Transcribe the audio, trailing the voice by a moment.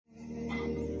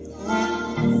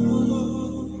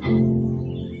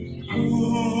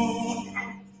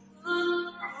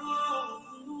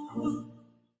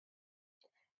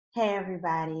Hey,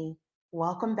 everybody.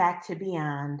 Welcome back to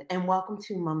Beyond and welcome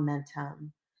to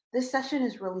Momentum. This session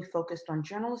is really focused on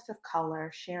journalists of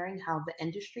color sharing how the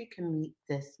industry can meet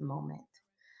this moment.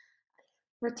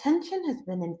 Retention has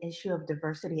been an issue of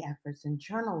diversity efforts in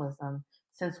journalism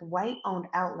since white owned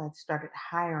outlets started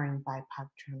hiring BIPOC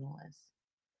journalists.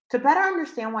 To better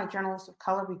understand why journalists of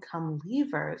color become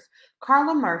leavers,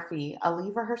 Carla Murphy, a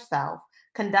leaver herself,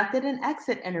 conducted an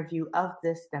exit interview of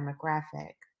this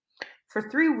demographic. For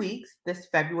 3 weeks, this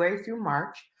February through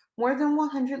March, more than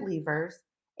 100 leavers,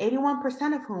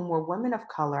 81% of whom were women of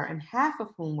color and half of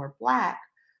whom were Black,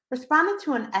 responded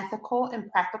to an ethical and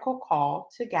practical call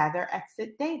to gather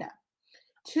exit data.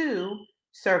 Two,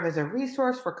 serve as a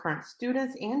resource for current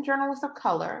students and journalists of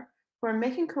color who are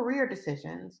making career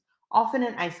decisions, often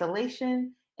in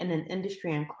isolation in an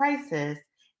industry in crisis,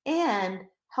 and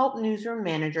help newsroom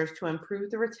managers to improve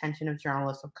the retention of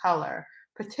journalists of color,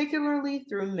 particularly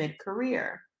through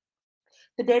mid-career.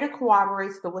 The data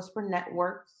corroborates the Whisper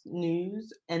Network's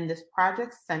news and this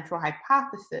project's central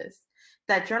hypothesis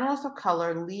that journalists of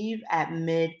color leave at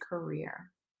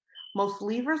mid-career. Most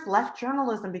leavers left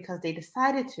journalism because they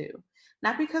decided to,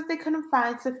 not because they couldn't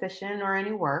find sufficient or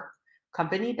any work,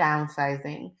 company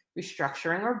downsizing,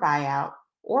 restructuring or buyout,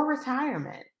 or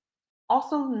retirement.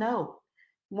 Also note,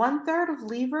 1/3 of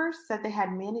leavers said they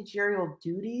had managerial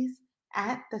duties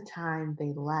at the time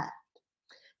they left.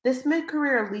 This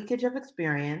mid-career leakage of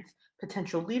experience,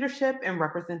 potential leadership, and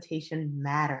representation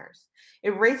matters.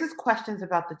 It raises questions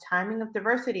about the timing of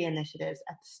diversity initiatives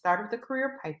at the start of the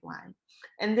career pipeline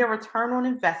and their return on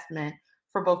investment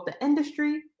for both the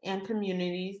industry and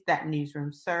communities that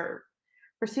newsrooms serve.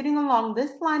 Proceeding along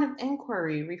this line of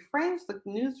inquiry reframes the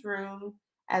newsroom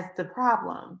as the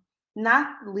problem,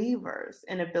 not leavers'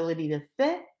 inability to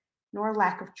fit nor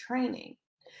lack of training.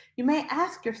 You may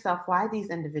ask yourself why these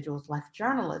individuals left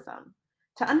journalism.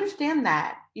 To understand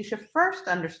that, you should first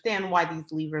understand why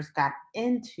these leavers got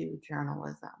into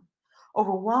journalism.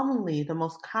 Overwhelmingly, the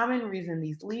most common reason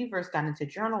these leavers got into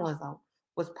journalism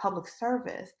was public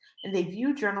service, and they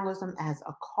viewed journalism as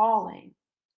a calling.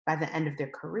 By the end of their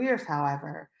careers,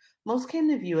 however, most came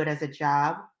to view it as a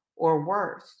job or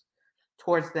worse.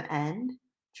 Towards the end,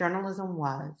 journalism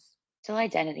was. Still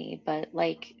identity, but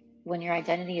like when your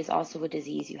identity is also a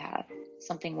disease you have,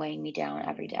 something weighing me down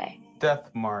every day. Death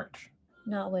March.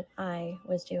 Not what I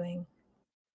was doing.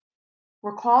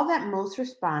 Recall that most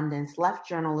respondents left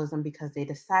journalism because they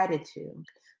decided to.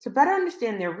 To better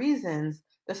understand their reasons,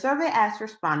 the survey asked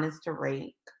respondents to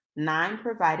rank 9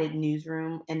 provided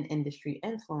newsroom and industry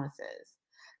influences.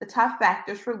 The top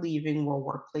factors for leaving were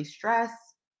workplace stress,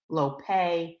 low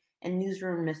pay, and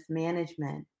newsroom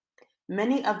mismanagement.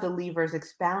 Many of the leavers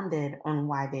expounded on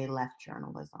why they left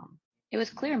journalism. It was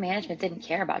clear management didn't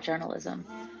care about journalism,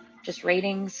 just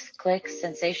ratings, clicks,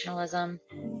 sensationalism.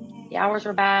 The hours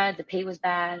were bad, the pay was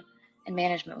bad, and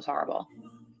management was horrible.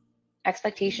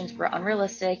 Expectations were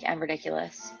unrealistic and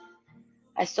ridiculous.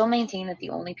 I still maintain that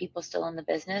the only people still in the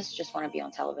business just want to be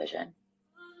on television.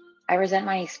 I resent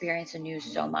my experience in news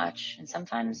so much, and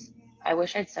sometimes I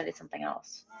wish I'd studied something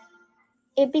else.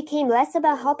 It became less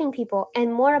about helping people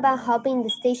and more about helping the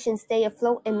station stay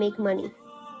afloat and make money.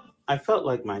 I felt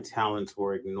like my talents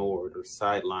were ignored or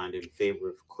sidelined in favor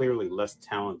of clearly less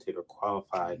talented or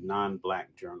qualified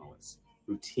non-Black journalists,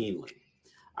 routinely.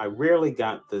 I rarely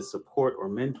got the support or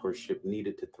mentorship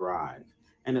needed to thrive,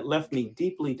 and it left me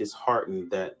deeply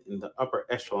disheartened that in the upper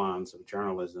echelons of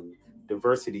journalism,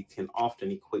 diversity can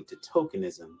often equate to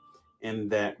tokenism,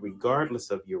 and that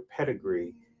regardless of your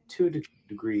pedigree,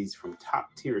 degrees from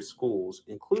top-tier schools,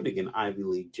 including an Ivy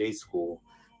League J school,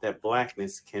 that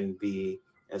Blackness can be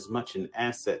as much an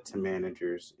asset to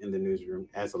managers in the newsroom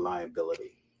as a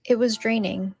liability. It was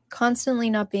draining, constantly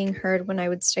not being heard when I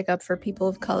would stick up for people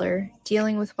of color,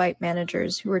 dealing with white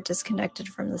managers who were disconnected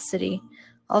from the city,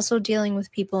 also dealing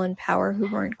with people in power who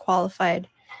weren't qualified.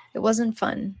 It wasn't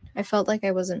fun. I felt like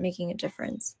I wasn't making a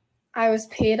difference. I was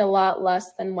paid a lot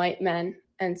less than white men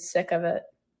and sick of it.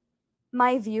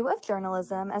 My view of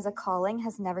journalism as a calling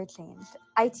has never changed.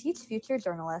 I teach future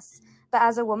journalists, but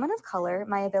as a woman of color,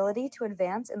 my ability to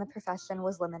advance in the profession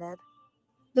was limited.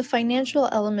 The financial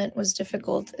element was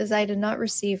difficult as I did not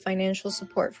receive financial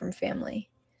support from family.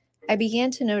 I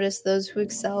began to notice those who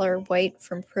excel are white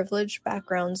from privileged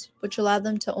backgrounds, which allowed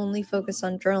them to only focus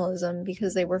on journalism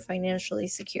because they were financially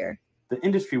secure. The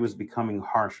industry was becoming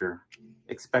harsher,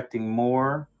 expecting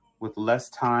more with less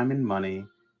time and money,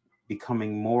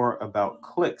 becoming more about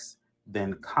clicks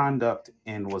than conduct,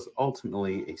 and was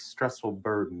ultimately a stressful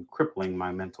burden crippling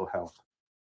my mental health.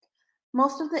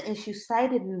 Most of the issues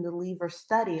cited in the Leaver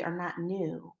study are not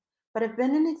new, but have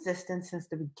been in existence since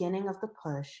the beginning of the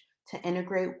push to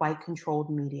integrate white-controlled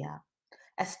media.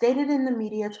 As stated in the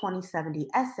Media 2070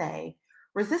 essay,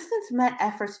 resistance met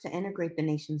efforts to integrate the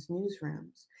nation's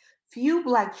newsrooms. Few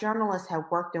Black journalists had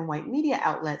worked in white media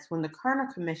outlets when the Kerner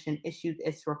Commission issued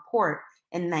its report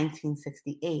in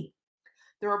 1968.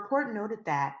 The report noted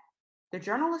that the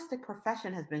journalistic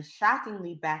profession has been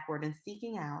shockingly backward in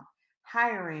seeking out,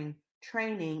 hiring,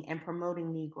 training, and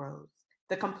promoting Negroes.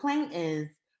 The complaint is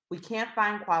we can't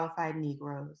find qualified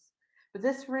Negroes. But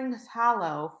this rings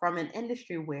hollow from an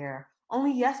industry where,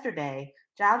 only yesterday,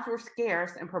 jobs were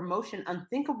scarce and promotion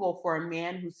unthinkable for a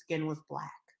man whose skin was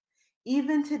Black.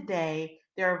 Even today,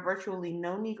 there are virtually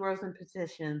no Negroes in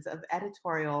positions of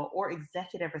editorial or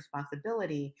executive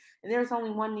responsibility, and there is only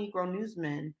one Negro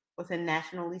newsman with a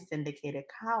nationally syndicated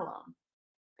column.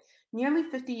 Nearly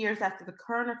 50 years after the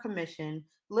Kerner Commission,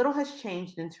 little has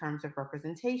changed in terms of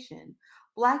representation.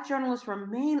 Black journalists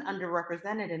remain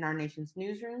underrepresented in our nation's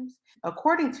newsrooms,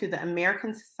 according to the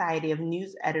American Society of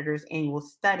News Editors annual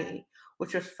study,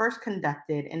 which was first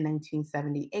conducted in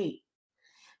 1978.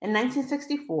 In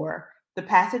 1964, the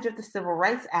passage of the Civil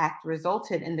Rights Act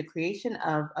resulted in the creation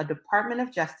of a Department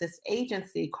of Justice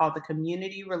agency called the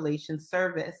Community Relations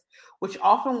Service, which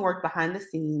often worked behind the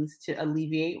scenes to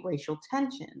alleviate racial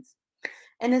tensions.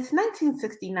 In its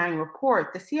 1969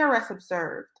 report, the CRS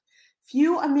observed,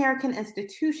 few American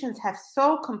institutions have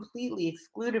so completely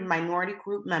excluded minority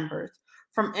group members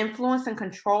from influence and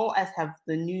control as have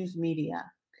the news media.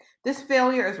 This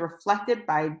failure is reflected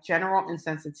by general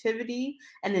insensitivity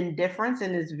and indifference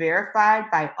and is verified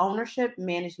by ownership,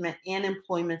 management, and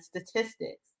employment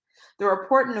statistics. The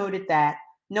report noted that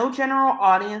no general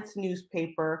audience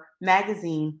newspaper,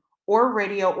 magazine, or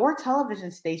radio or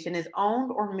television station is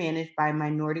owned or managed by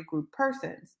minority group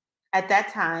persons. At that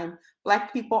time,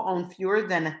 Black people owned fewer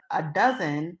than a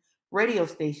dozen radio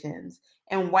stations,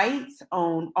 and whites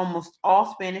owned almost all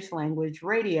Spanish language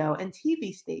radio and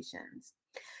TV stations.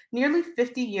 Nearly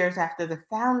 50 years after the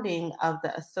founding of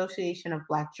the Association of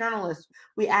Black Journalists,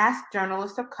 we asked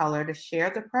journalists of color to share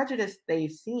the prejudice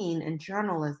they've seen in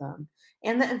journalism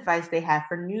and the advice they have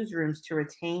for newsrooms to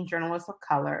retain journalists of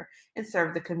color and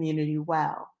serve the community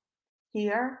well.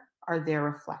 Here are their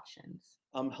reflections.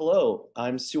 Hello,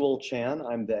 I'm Sewell Chan.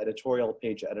 I'm the editorial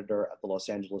page editor at the Los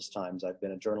Angeles Times. I've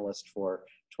been a journalist for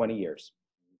 20 years.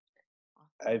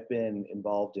 I've been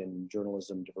involved in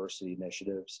journalism diversity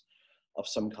initiatives of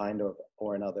some kind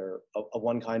or another, of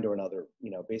one kind or another,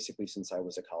 basically since I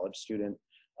was a college student.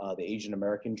 The Asian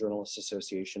American Journalists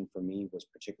Association for me was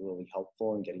particularly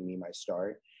helpful in getting me my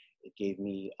start. It gave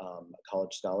me a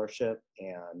college scholarship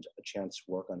and a chance to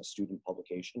work on a student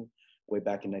publication way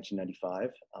back in 1995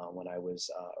 when I was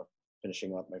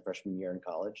finishing up my freshman year in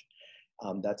college.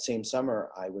 That same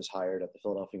summer, I was hired at the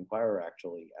Philadelphia Inquirer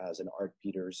actually as an Art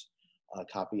Peters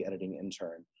copy editing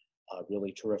intern. A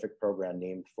really terrific program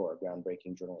named for a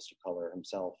groundbreaking journalist of color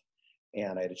himself.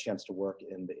 And I had a chance to work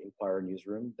in the Inquirer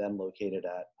newsroom, then located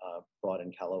at Broad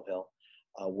and Callow Hill,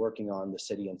 working on the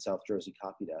city and South Jersey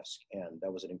copy desk. And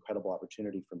that was an incredible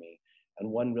opportunity for me,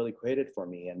 and one really created for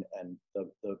me. And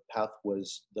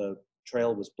the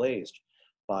trail was blazed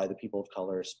by the people of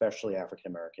color, especially African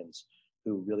Americans,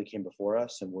 who really came before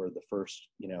us and were the first,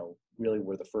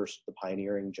 the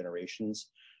pioneering generations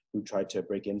who tried to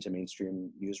break into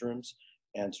mainstream newsrooms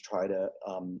and to try to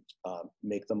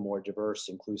make them more diverse,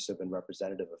 inclusive, and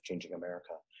representative of changing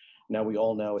America. Now, we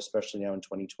all know, especially now in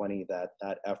 2020,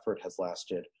 that effort has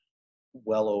lasted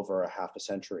well over a half a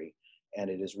century, and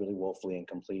it is really woefully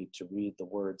incomplete. To read the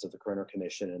words of the Kerner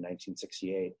Commission in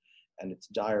 1968 and its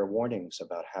dire warnings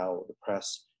about how the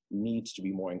press needs to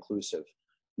be more inclusive,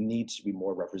 needs to be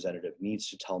more representative, needs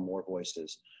to tell more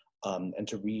voices, and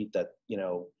to read that,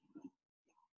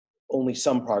 only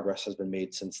some progress has been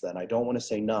made since then. I don't want to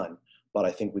say none, but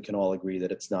I think we can all agree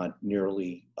that it's not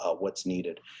nearly what's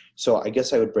needed. So I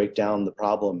guess I would break down the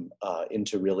problem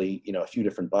into really, a few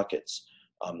different buckets.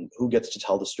 Who gets to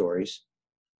tell the stories?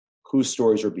 Whose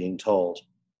stories are being told?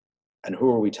 And who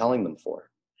are we telling them for?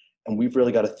 And we've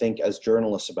really got to think as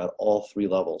journalists about all three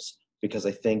levels, because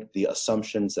I think the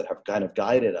assumptions that have kind of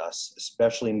guided us,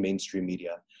 especially in mainstream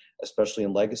media, especially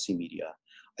in legacy media,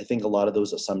 I think a lot of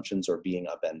those assumptions are being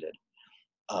upended.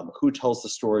 Who tells the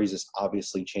stories is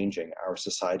obviously changing. Our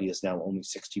society is now only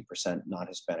 60%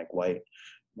 non-Hispanic white.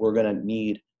 We're going to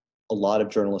need a lot of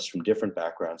journalists from different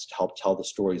backgrounds to help tell the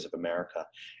stories of America.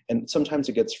 And sometimes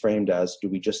it gets framed as, do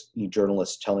we just need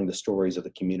journalists telling the stories of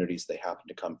the communities they happen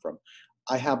to come from?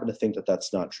 I happen to think that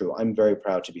that's not true. I'm very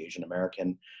proud to be Asian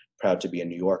American, proud to be a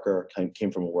New Yorker,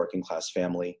 came from a working class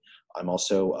family. I'm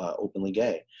also openly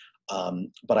gay.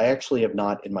 But I actually have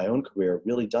not, in my own career,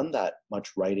 really done that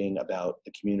much writing about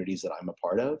the communities that I'm a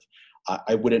part of.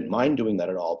 I wouldn't mind doing that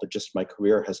at all, but just my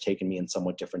career has taken me in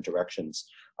somewhat different directions.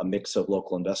 A mix of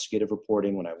local investigative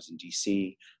reporting when I was in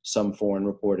DC, some foreign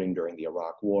reporting during the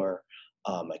Iraq War.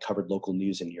 I covered local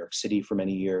news in New York City for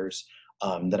many years.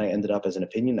 Then I ended up as an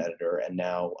opinion editor and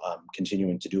now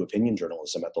continuing to do opinion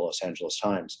journalism at the Los Angeles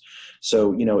Times.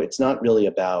 So, it's not really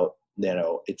about,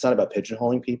 it's not about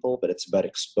pigeonholing people, but it's about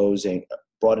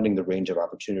broadening the range of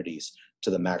opportunities to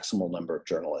the maximal number of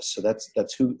journalists. So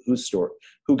that's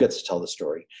who gets to tell the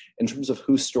story. In terms of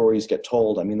whose stories get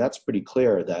told, I mean, that's pretty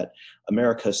clear that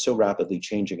America is so rapidly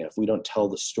changing. And if we don't tell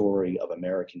the story of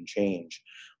American change,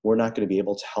 we're not going to be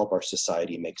able to help our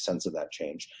society make sense of that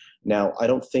change. Now, I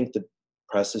don't think the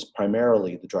press is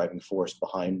primarily the driving force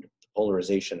behind the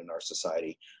polarization in our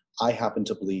society. I happen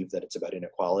to believe that it's about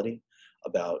inequality,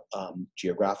 about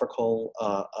geographical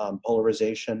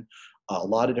polarization, a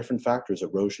lot of different factors,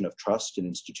 erosion of trust in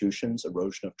institutions,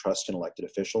 erosion of trust in elected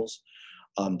officials.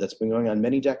 That's been going on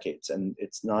many decades, and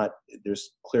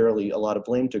there's clearly a lot of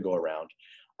blame to go around.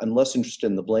 I'm less interested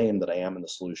in the blame than I am in the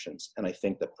solutions. And I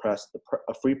think that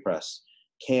a free press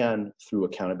can, through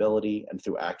accountability and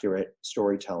through accurate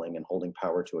storytelling and holding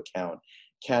power to account,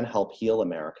 can help heal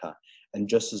America. And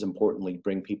just as importantly,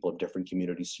 bring people of different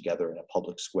communities together in a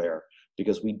public square,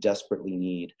 because we desperately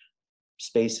need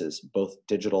spaces, both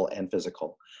digital and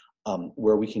physical,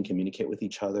 where we can communicate with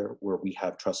each other, where we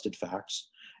have trusted facts,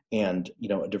 and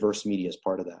a diverse media is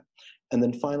part of that. And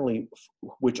then finally,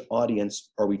 which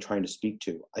audience are we trying to speak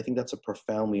to? I think that's a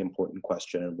profoundly important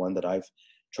question, and one that I've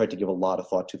tried to give a lot of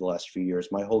thought to the last few years.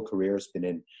 My whole career has been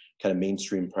in kind of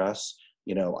mainstream press.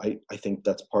 I think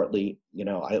that's partly,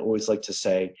 I always like to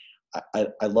say,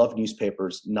 I love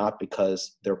newspapers, not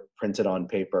because they're printed on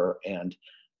paper and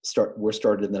were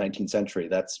started in the 19th century.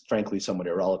 That's frankly somewhat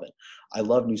irrelevant. I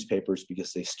love newspapers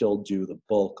because they still do the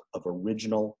bulk of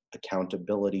original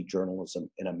accountability journalism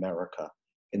in America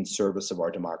in service of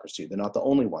our democracy. They're not the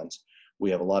only ones.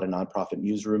 We have a lot of nonprofit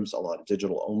newsrooms, a lot of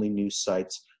digital-only news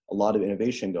sites, a lot of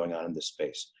innovation going on in this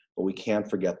space. But we can't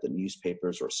forget that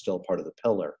newspapers are still part of the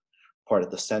pillar, part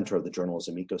of the center of the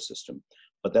journalism ecosystem.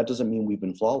 But that doesn't mean we've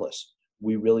been flawless.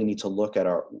 We really need to look at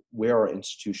where our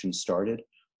institutions started,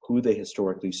 who they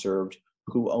historically served,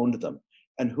 who owned them,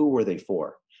 and who were they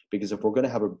for? Because if we're going to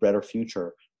have a better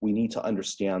future, we need to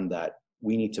understand that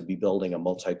we need to be building a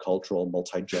multicultural,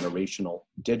 multi-generational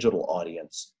digital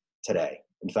audience today.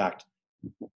 In fact,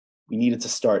 we needed to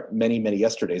start many, many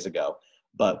yesterdays ago,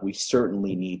 but we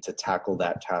certainly need to tackle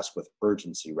that task with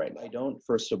urgency right now.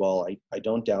 First of all, I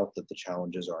don't doubt that the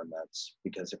challenges are immense,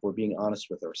 because if we're being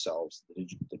honest with ourselves, the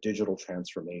digital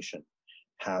transformation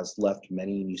has left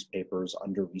many newspapers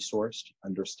under-resourced,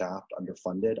 understaffed,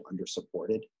 underfunded,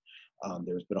 undersupported.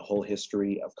 There's been a whole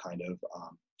history of kind of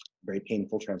very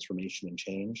painful transformation and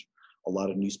change. A lot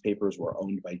of newspapers were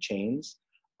owned by chains.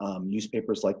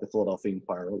 Newspapers like the Philadelphia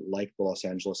Inquirer, like the Los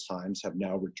Angeles Times, have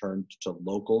now returned to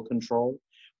local control,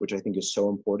 which I think is so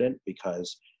important,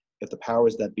 because if the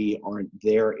powers that be aren't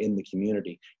there in the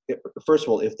community, first of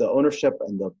all, if the ownership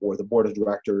and or the board of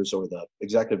directors or the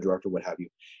executive director, what have you,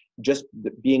 just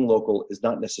being local is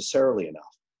not necessarily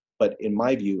enough. But in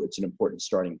my view, it's an important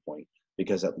starting point,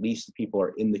 because at least the people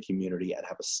are in the community and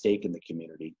have a stake in the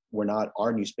community.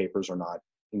 Our newspapers are not,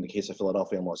 in the case of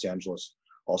Philadelphia and Los Angeles,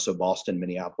 also Boston,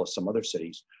 Minneapolis, some other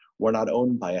cities, we're not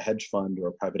owned by a hedge fund or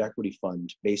a private equity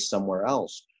fund based somewhere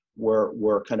else.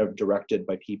 We're kind of directed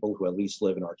by people who at least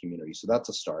live in our community. So that's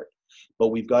a start. But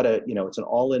we've got to, it's an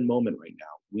all-in moment right now.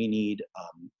 We need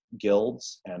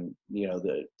guilds, and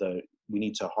we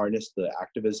need to harness the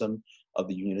activism of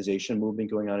the unionization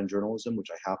movement going on in journalism, which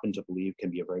I happen to believe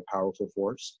can be a very powerful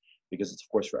force, because it's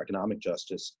a force for economic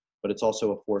justice, but it's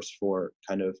also a force for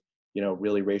kind of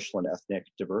really racial and ethnic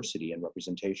diversity and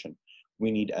representation.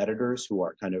 We need editors who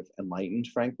are kind of enlightened,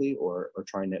 frankly, or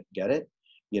trying to get it.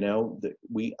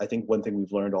 I think one thing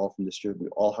we've learned all from this year, we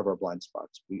all have our blind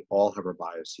spots. We all have our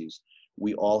biases.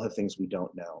 We all have things we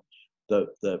don't know. The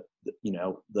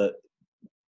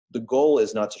goal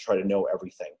is not to try to know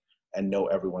everything and know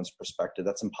everyone's perspective.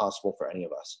 That's impossible for any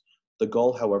of us. The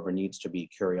goal, however, needs to be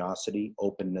curiosity,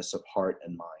 openness of heart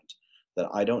and mind. That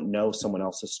I don't know someone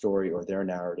else's story or their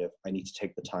narrative. I need to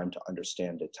take the time to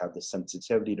understand it, to have the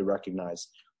sensitivity to recognize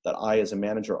that I, as a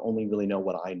manager, only really know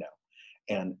what I know.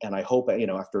 And I hope,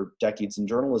 after decades in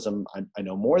journalism, I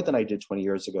know more than I did 20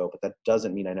 years ago, but that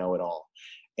doesn't mean I know it all.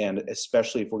 And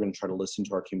especially if we're going to try to listen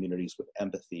to our communities with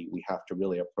empathy, we have to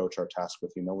really approach our task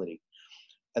with humility.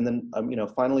 And then,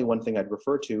 finally, one thing I'd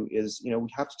refer to is, we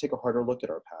have to take a harder look at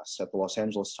our past. At the Los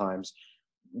Angeles Times,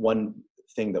 one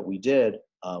thing that we did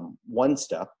One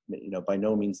step, by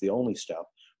no means the only step,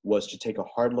 was to take a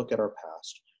hard look at our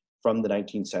past from the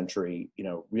 19th century,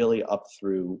 really up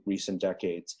through recent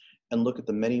decades, and look at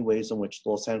the many ways in which the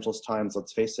Los Angeles Times,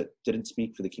 let's face it, didn't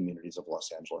speak for the communities of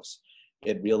Los Angeles.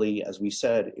 It really, as we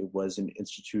said, it was an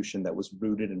institution that was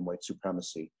rooted in white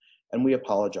supremacy, and we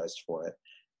apologized for it.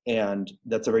 And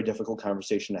that's a very difficult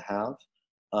conversation to have.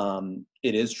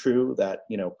 It is true that,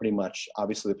 pretty much,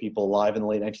 obviously the people alive in the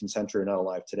late 19th century are not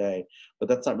alive today, but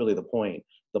that's not really the point.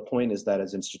 The point is that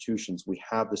as institutions, we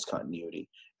have this continuity,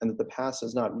 and that the past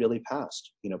is not really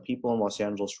past. People in Los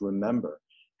Angeles remember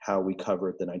how we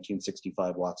covered the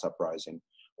 1965 Watts Uprising,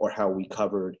 or how we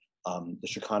covered the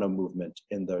Chicano movement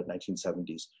in the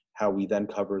 1970s, how we then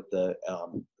covered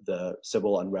the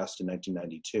civil unrest in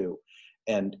 1992,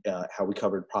 and how we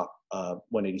covered Prop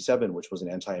 187, which was an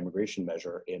anti-immigration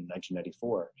measure in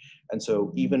 1994. And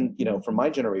so even, from my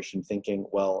generation thinking,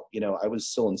 well, I was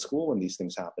still in school when these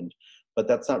things happened, but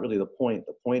that's not really the point.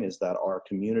 The point is that our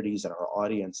communities and our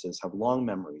audiences have long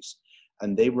memories,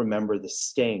 and they remember the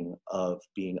sting of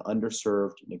being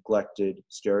underserved, neglected,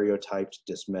 stereotyped,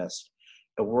 dismissed.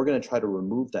 And we're going to try to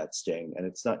remove that sting, and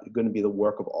it's not going to be the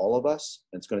work of all of us.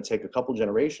 It's going to take a couple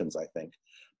generations, I think.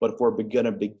 But if we're going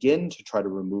to begin to try to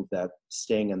remove that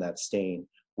sting and that stain,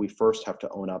 we first have to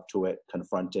own up to it,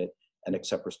 confront it, and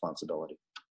accept responsibility.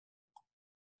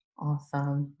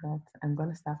 Awesome. I'm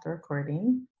going to stop the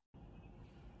recording.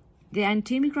 The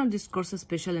anti-immigrant discourse,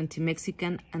 especially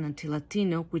anti-Mexican and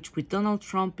anti-Latino, which with Donald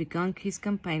Trump began his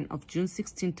campaign of June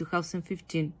 16,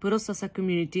 2015, put us as a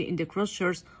community in the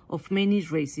crosshairs of many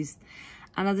races.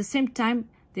 And at the same time,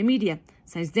 the media.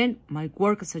 Since then, my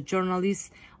work as a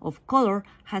journalist of color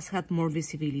has had more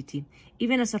visibility.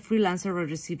 Even as a freelancer, I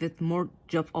received more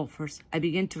job offers. I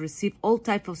began to receive all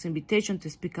types of invitations to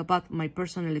speak about my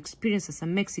personal experience as a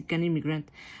Mexican immigrant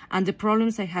and the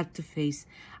problems I had to face.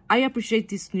 I appreciate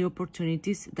these new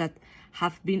opportunities that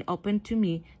have been open to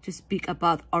me to speak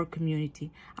about our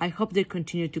community. I hope they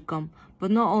continue to come,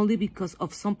 but not only because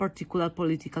of some particular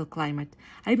political climate.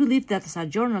 I believe that as a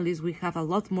journalist, we have a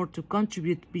lot more to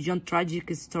contribute beyond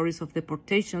tragic stories of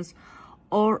deportations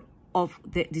or of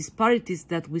the disparities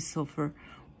that we suffer.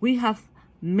 We have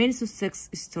many success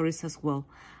stories as well.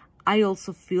 I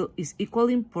also feel it's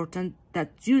equally important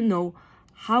that you know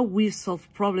how we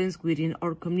solve problems within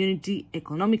our community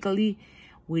economically,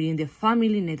 within the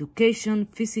family, in education,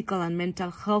 physical and mental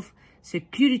health,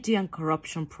 security and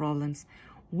corruption problems.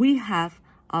 We have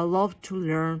a lot to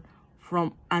learn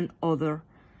from another.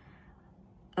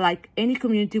 Like any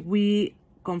community, we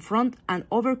confront and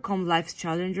overcome life's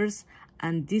challenges,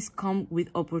 and these come with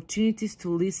opportunities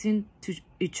to listen to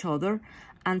each other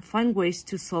and find ways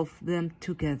to solve them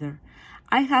together.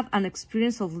 I have an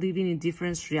experience of living in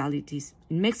different realities.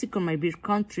 In Mexico, my birth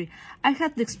country, I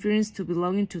had the experience to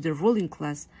belonging to the ruling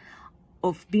class,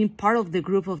 of being part of the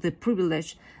group of the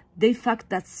privileged. The fact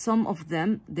that some of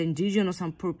them, the indigenous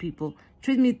and poor people,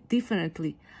 treat me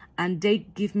differently, and they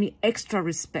give me extra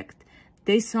respect.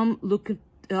 They some look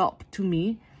up to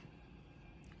me,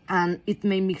 and it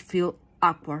made me feel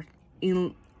awkward.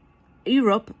 In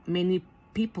Europe, many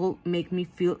people make me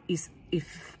feel as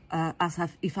if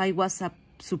I was a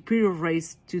superior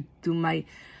race to my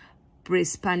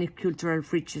pre-Hispanic cultural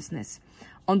richness.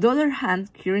 On the other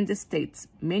hand, here in the States,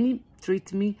 many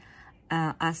treat me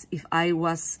as if I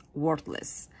was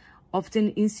worthless,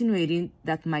 often insinuating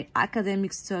that my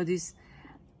academic studies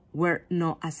were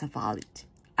not as valid.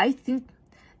 I think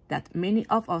that many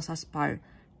of us aspire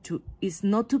to is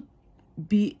not to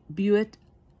be viewed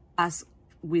as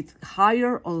with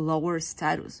higher or lower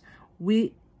status.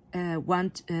 We don't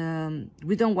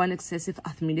want excessive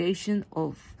admiration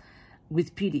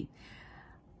with pity.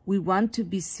 We want to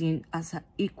be seen as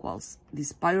equals.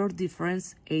 Despite our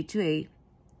difference, A to A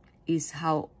is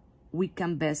how we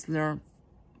can best learn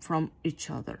from each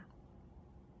other.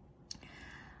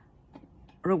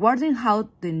 Regarding how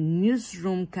the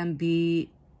newsroom can be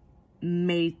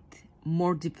made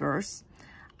more diverse,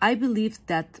 I believe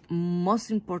that most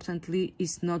importantly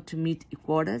is not to meet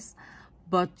quotas,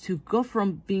 but to go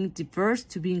from being diverse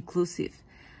to be inclusive,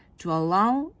 to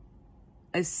allow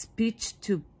a speech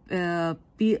to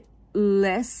be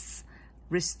less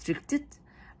restricted,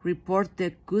 report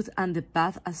the good and the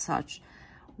bad as such,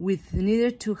 without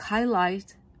needing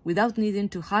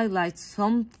to highlight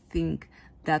something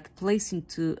that plays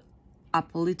into a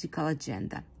political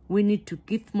agenda. We need to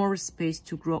give more space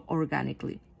to grow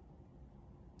organically,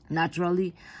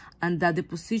 naturally, and that the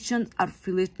positions are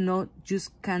filled not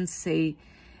just can say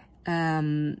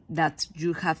that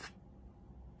you have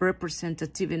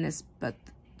representativeness, but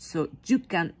so you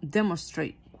can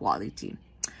demonstrate quality.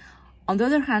 On the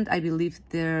other hand, I believe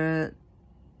that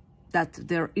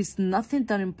there is nothing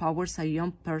that empowers a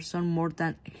young person more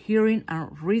than hearing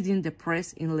and reading the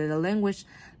press in the language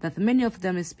that many of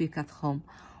them speak at home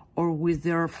or with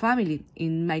their family.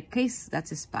 In my case,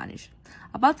 that's Spanish.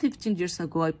 About 15 years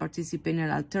ago, I participated in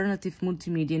an alternative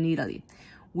multimedia in Italy,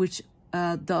 which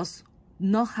does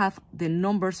not have the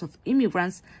numbers of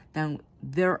immigrants that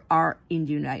there are in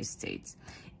the United States.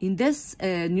 In this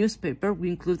newspaper, we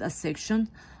include a section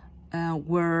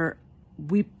where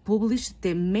we publish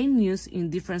the main news in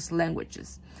different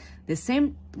languages. The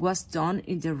same was done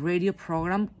in the radio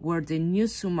program where the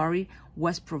news summary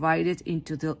was provided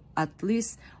into at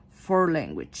least 4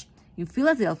 languages. In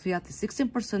Philadelphia, the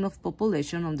 16% of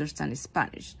population understands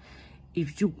Spanish.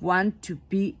 If you want to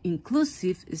be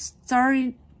inclusive,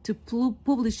 start to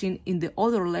publishing in the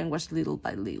other language little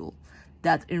by little.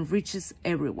 That enriches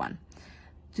everyone.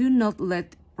 Do not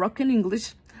let broken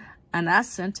English and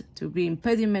accent to be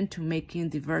impediment to making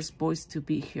diverse voice to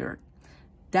be heard.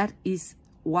 That is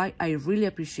why I really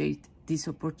appreciate this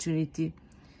opportunity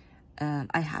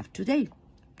I have today.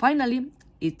 Finally,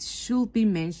 it should be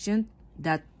mentioned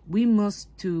that we must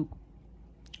to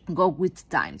go with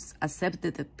times, accept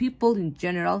that the people in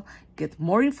general get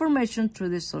more information through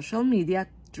the social media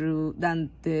through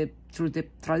the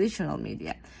traditional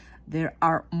media. There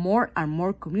are more and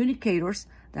more communicators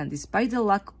that, despite the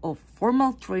lack of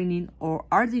formal training or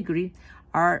art degree,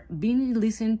 are being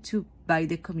listened to by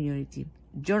the community.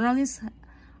 Journalism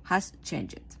has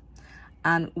changed,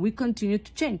 and we continue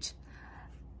to change.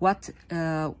 What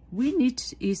we need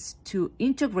is to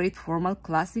integrate formal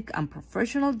classic and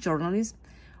professional journalism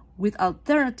with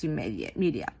alternative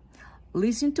media.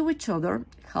 Listen to each other,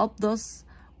 help those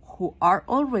who are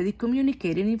already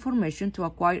communicating information to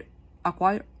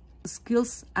acquire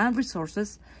skills and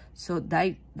resources so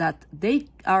that they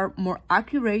are more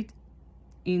accurate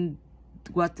in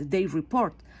what they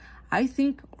report. I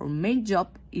think our main job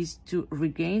is to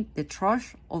regain the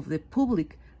trust of the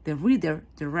public, the reader,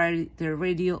 the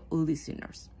radio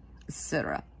listeners,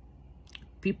 etc.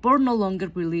 People no longer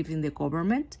believe in the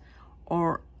government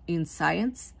or in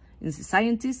science, in the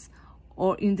scientists,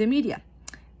 or in the media.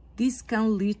 This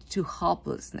can lead to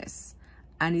hopelessness,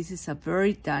 and it is a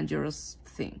very dangerous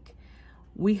thing.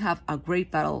 We have a great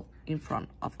battle in front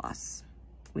of us.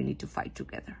 We need to fight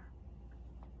together.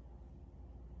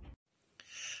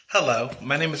 Hello,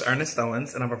 my name is Ernest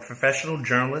Owens, and I'm a professional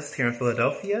journalist here in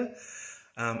Philadelphia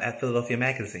at Philadelphia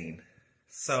Magazine.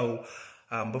 So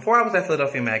before I was at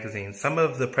Philadelphia Magazine, some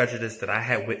of the prejudice that I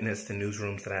had witnessed in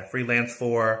newsrooms that I freelance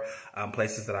for,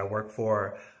 places that I work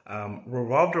for,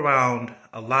 revolved around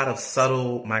a lot of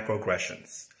subtle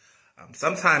microaggressions.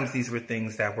 Sometimes these were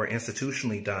things that were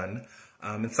institutionally done,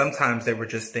 and sometimes they were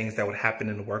just things that would happen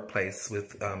in the workplace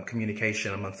with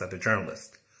communication amongst other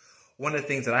journalists. One of the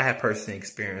things that I had personally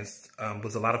experienced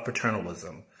was a lot of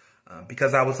paternalism.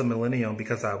 Because I was a millennial,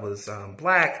 because I was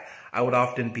Black, I would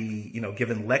often be,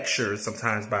 given lectures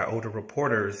sometimes by older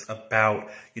reporters about,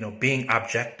 being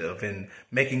objective and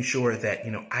making sure that,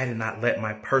 I did not let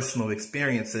my personal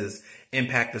experiences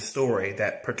impact the story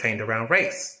that pertained around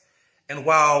race. And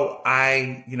while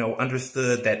I,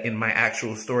 understood that in my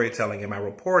actual storytelling and my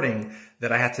reporting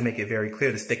that I had to make it very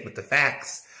clear to stick with the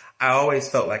facts, I always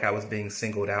felt like I was being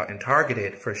singled out and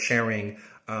targeted for sharing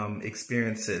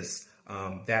experiences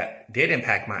that did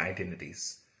impact my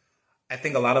identities. I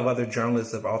think a lot of other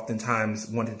journalists have oftentimes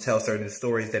wanted to tell certain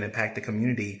stories that impact the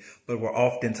community, but were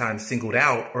oftentimes singled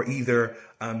out or either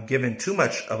given too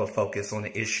much of a focus on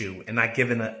the issue and not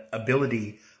given an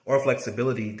ability or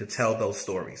flexibility to tell those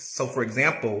stories. So, for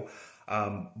example,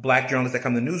 Black journalists that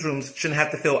come to newsrooms shouldn't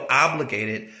have to feel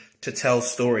obligated to tell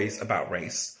stories about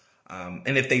race.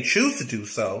 And if they choose to do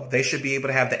so, they should be able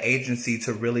to have the agency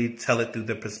to really tell it through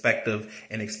the perspective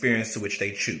and experience to which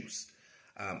they choose.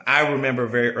 I remember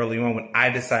very early on when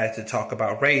I decided to talk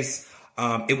about race,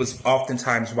 it was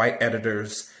oftentimes white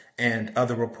editors and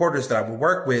other reporters that I would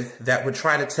work with that would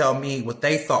try to tell me what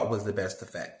they thought was the best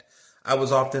effect. I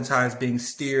was oftentimes being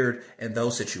steered in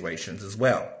those situations as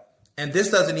well. And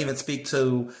this doesn't even speak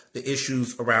to the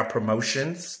issues around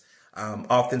promotions.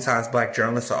 Oftentimes Black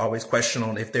journalists are always questioned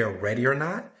on if they're ready or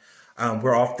not.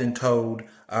 We're often told,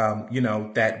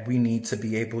 that we need to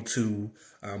be able to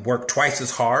work twice as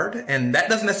hard. And that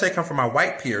doesn't necessarily come from our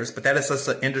white peers, but that is just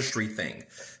an industry thing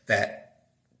that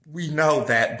we know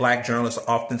that Black journalists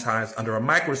are oftentimes under a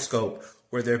microscope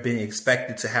where they're being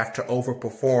expected to have to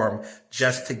overperform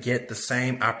just to get the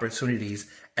same opportunities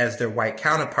as their white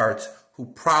counterparts who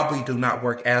probably do not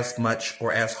work as much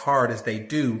or as hard as they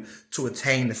do to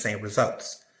attain the same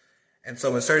results. And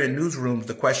so in certain newsrooms,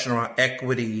 the question around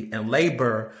equity and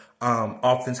labor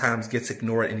oftentimes gets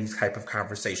ignored in these type of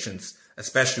conversations,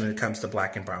 especially when it comes to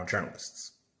Black and brown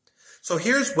journalists. So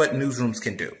here's what newsrooms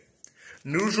can do.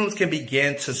 Newsrooms can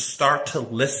begin to start to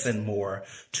listen more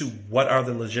to what are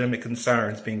the legitimate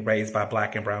concerns being raised by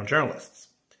Black and brown journalists.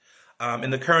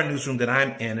 In the current newsroom that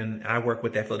I'm in, and I work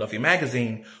with at Philadelphia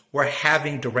Magazine, we're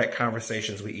having direct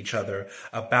conversations with each other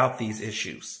about these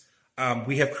issues.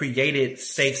 We have created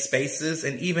safe spaces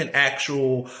and even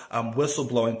actual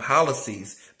whistleblowing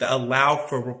policies that allow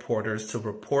for reporters to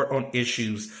report on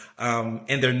issues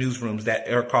in their newsrooms that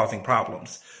are causing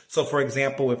problems. So, for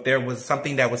example, if there was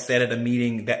something that was said at a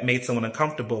meeting that made someone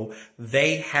uncomfortable,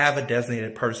 they have a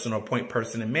designated person or point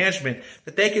person in management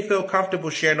that they can feel comfortable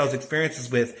sharing those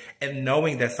experiences with and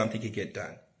knowing that something could get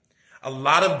done. A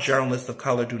lot of journalists of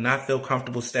color do not feel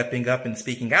comfortable stepping up and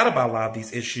speaking out about a lot of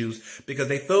these issues because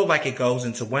they feel like it goes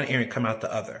into one ear and come out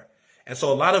the other. And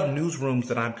so a lot of newsrooms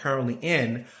that I'm currently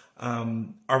in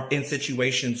are in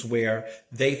situations where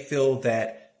they feel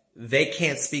that they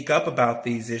can't speak up about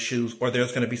these issues or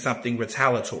there's going to be something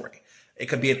retaliatory. It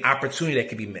could be an opportunity that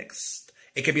could be mixed.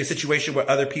 It could be a situation where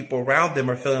other people around them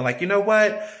are feeling like, you know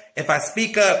what? If I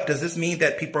speak up, does this mean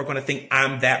that people are going to think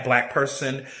I'm that Black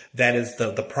person that is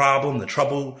the problem, the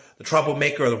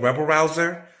troublemaker, or the rebel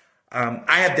rouser?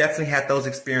 I have definitely had those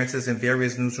experiences in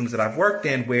various newsrooms that I've worked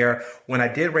in where when I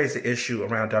did raise the issue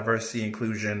around diversity,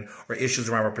 inclusion, or issues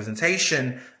around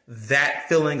representation, that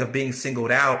feeling of being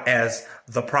singled out as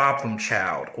the problem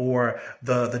child or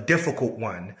the difficult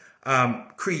one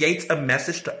creates a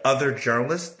message to other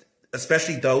journalists,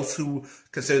 especially those who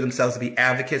consider themselves to be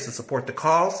advocates and support the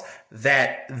cause,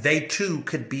 that they too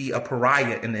could be a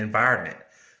pariah in the environment.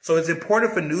 So it's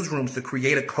important for newsrooms to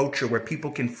create a culture where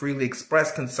people can freely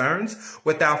express concerns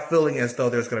without feeling as though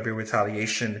there's going to be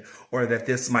retaliation or that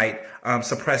this might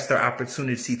suppress their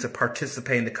opportunity to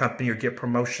participate in the company or get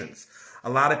promotions. A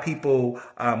lot of people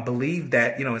believe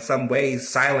that, in some ways,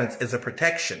 silence is a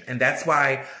protection. And that's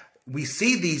why we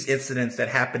see these incidents that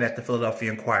happen at the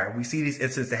Philadelphia Inquirer. We see these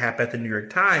incidents that happen at the New York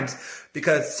Times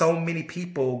because so many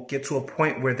people get to a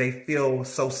point where they feel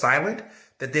so silent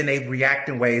that then they react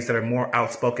in ways that are more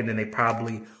outspoken than they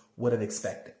probably would have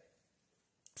expected.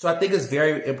 So I think it's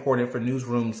very important for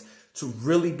newsrooms to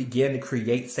really begin to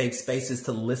create safe spaces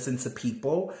to listen to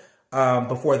people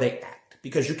before they act.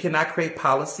 Because you cannot create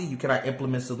policy, you cannot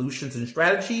implement solutions and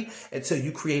strategy until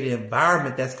you create an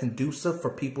environment that's conducive for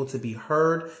people to be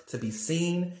heard, to be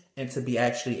seen, and to be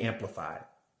actually amplified.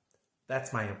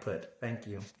 That's my input. Thank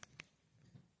you.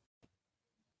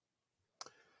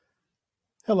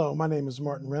 Hello, my name is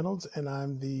Martin Reynolds, and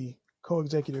I'm the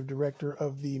co-executive director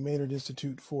of the Maynard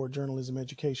Institute for Journalism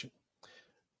Education.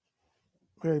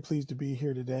 Very pleased to be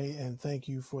here today, and thank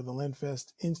you for the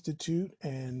Lenfest Institute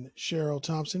and Cheryl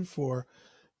Thompson for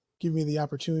giving me the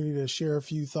opportunity to share a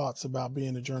few thoughts about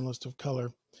being a journalist of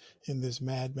color in this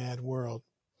mad, mad world.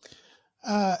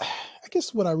 I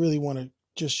guess what I really want to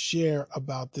just share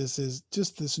about this is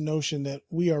just this notion that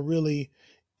we are really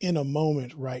in a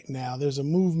moment right now. There's a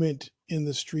movement in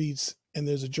the streets, and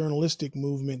there's a journalistic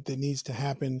movement that needs to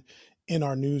happen in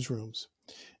our newsrooms.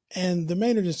 And the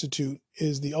Maynard Institute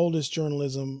is the oldest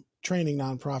journalism training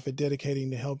nonprofit dedicating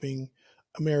to helping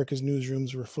America's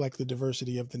newsrooms reflect the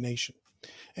diversity of the nation.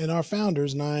 And our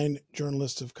founders, 9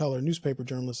 journalists of color, newspaper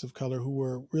journalists of color, who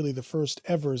were really the first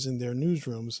evers in their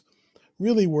newsrooms,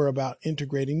 really were about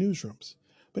integrating newsrooms.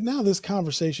 But now this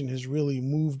conversation has really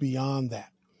moved beyond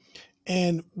that.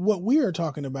 And what we are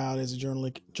talking about is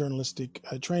a journalistic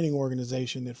training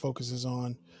organization that focuses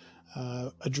on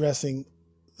addressing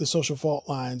the social fault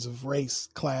lines of race,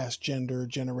 class, gender,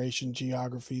 generation,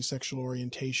 geography, sexual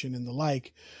orientation, and the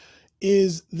like,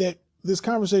 is that this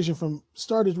conversation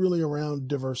started really around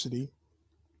diversity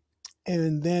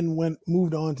and then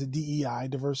moved on to DEI,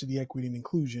 diversity, equity, and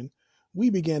inclusion. We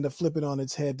began to flip it on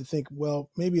its head to think, well,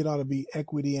 maybe it ought to be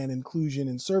equity and inclusion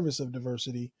in service of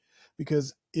diversity,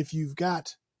 because if you've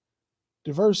got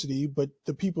diversity, but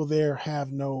the people there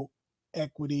have no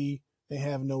equity, they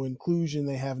have no inclusion,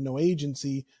 they have no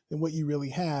agency, then what you really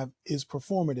have is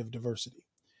performative diversity.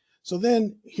 So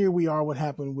then here we are, what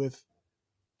happened with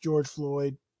George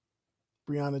Floyd,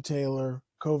 Breonna Taylor,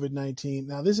 COVID-19.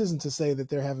 Now, this isn't to say that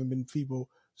there haven't been people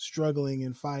struggling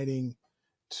and fighting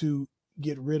to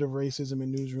get rid of racism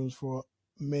in newsrooms for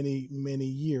many, many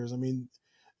years. I mean,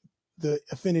 the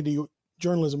affinity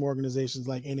journalism organizations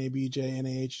like NABJ,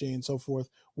 NAHJ, and so forth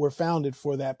were founded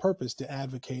for that purpose, to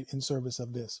advocate in service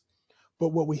of this. But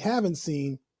what we haven't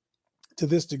seen to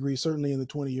this degree, certainly in the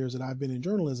 20 years that I've been in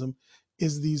journalism,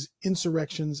 is these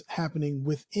insurrections happening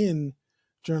within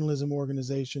journalism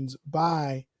organizations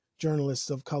by journalists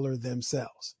of color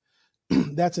themselves.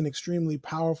 That's an extremely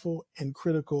powerful and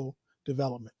critical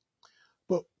development.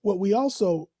 But what we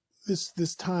also,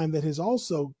 this time that has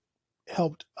also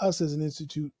helped us as an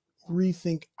institute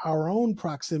rethink our own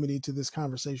proximity to this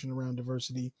conversation around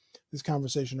diversity,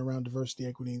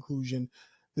 equity, inclusion,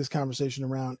 this conversation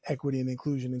around equity and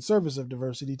inclusion in service of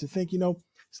diversity, to think,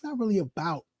 it's not really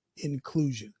about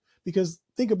inclusion. Because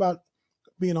think about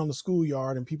being on the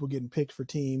schoolyard and people getting picked for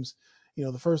teams.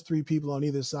 The first three people on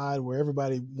either side, where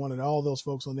everybody wanted all those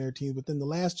folks on their team, but then the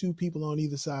last two people on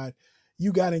either side,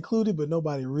 you got included, but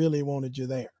nobody really wanted you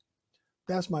there.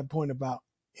 That's my point about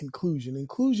inclusion.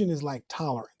 Inclusion is like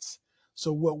tolerance.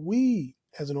 So what we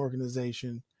as an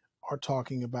organization are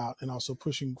talking about, and also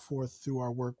pushing forth through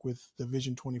our work with the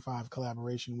Vision 25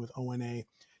 collaboration with ONA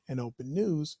and Open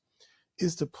News,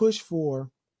 is to push for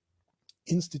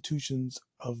institutions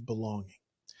of belonging.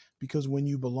 Because when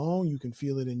you belong, you can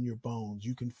feel it in your bones.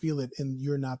 You can feel it in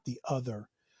you're not the other.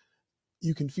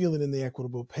 You can feel it in the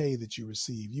equitable pay that you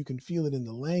receive. You can feel it in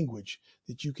the language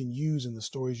that you can use in the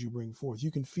stories you bring forth.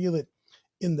 You can feel it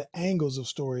in the angles of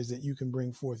stories that you can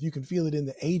bring forth. You can feel it in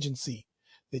the agency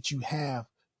that you have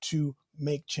to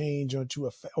make change or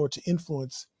to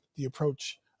influence the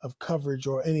approach of coverage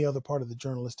or any other part of the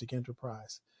journalistic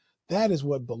enterprise. That is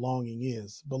what belonging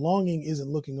is. Belonging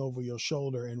isn't looking over your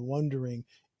shoulder and wondering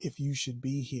if you should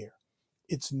be here.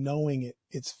 It's knowing it,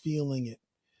 it's feeling it.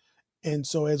 And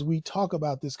so as we talk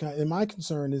about this and my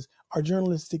concern is, are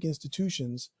journalistic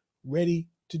institutions ready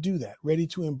to do that, ready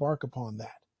to embark upon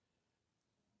that?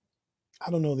 I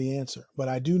don't know the answer, but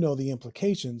I do know the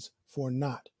implications for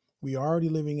not. We are already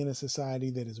living in a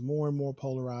society that is more and more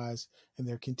polarized, and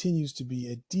there continues to be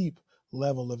a deep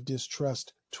level of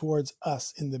distrust towards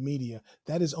us in the media.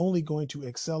 That is only going to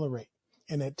accelerate.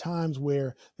 And at times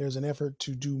where there's an effort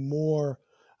to do more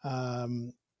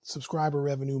subscriber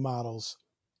revenue models,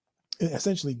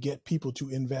 essentially get people to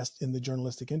invest in the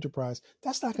journalistic enterprise,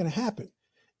 that's not going to happen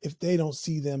if they don't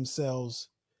see themselves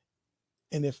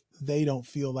and if they don't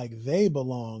feel like they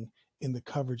belong in the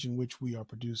coverage in which we are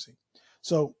producing.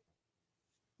 So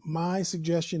my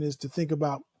suggestion is to think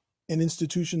about an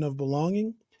institution of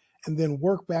belonging and then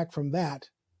work back from that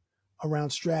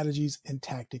around strategies and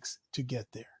tactics to get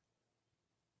there.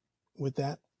 With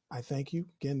that, I thank you.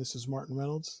 Again, this is Martin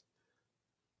Reynolds,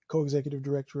 Co-Executive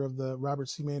Director of the Robert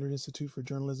C. Maynard Institute for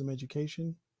Journalism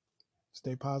Education.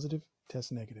 Stay positive,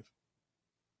 test negative.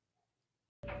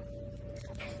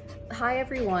 Hi,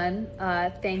 everyone.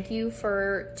 Thank you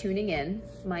for tuning in.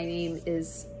 My name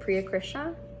is Priya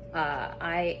Krishna.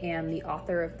 I am the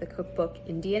author of the cookbook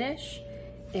Indianish,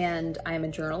 and I am a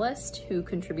journalist who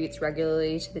contributes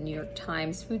regularly to the New York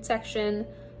Times food section,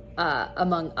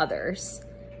 among others.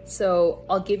 So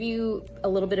I'll give you a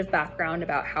little bit of background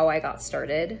about how I got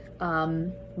started.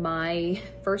 My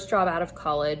first job out of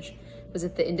college was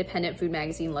at the independent food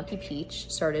magazine Lucky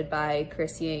Peach, started by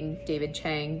Chris Ying, David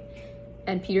Chang,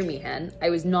 and Peter Meehan. I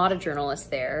was not a journalist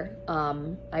there.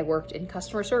 I worked in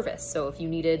customer service. So if you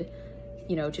needed,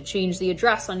 to change the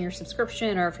address on your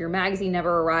subscription, or if your magazine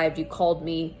never arrived, you called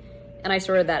me, and I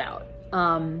sorted that out.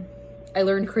 I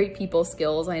learned great people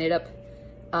skills. I ended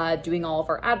up doing all of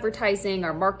our advertising,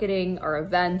 our marketing, our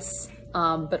events,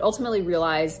 but ultimately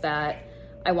realized that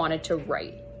I wanted to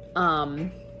write.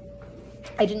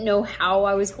 I didn't know how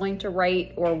I was going to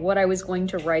write or what I was going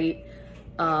to write,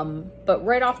 but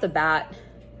right off the bat,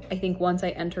 I think once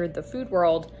I entered the food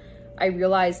world, I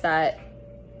realized that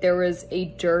there was a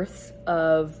dearth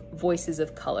of voices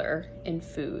of color in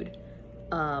food.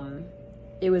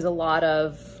 It was a lot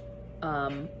of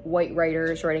white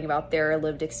writers writing about their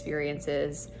lived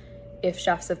experiences. If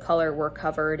chefs of color were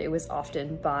covered, it was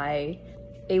often by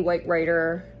a white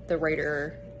writer. The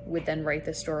writer would then write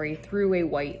the story through a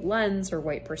white lens or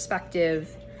white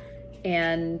perspective.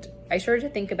 And I started to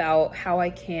think about how I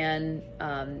can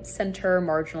center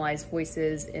marginalized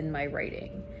voices in my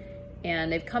writing.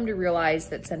 And I've come to realize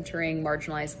that centering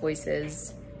marginalized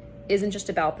voices isn't just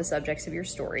about the subjects of your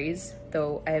stories,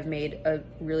 though I have made a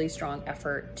really strong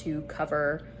effort to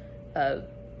cover a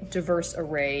diverse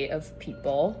array of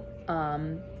people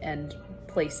and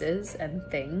places and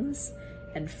things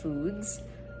and foods.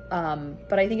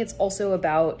 But I think it's also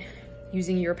about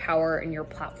using your power and your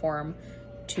platform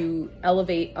to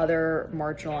elevate other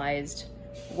marginalized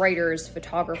writers,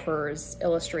 photographers,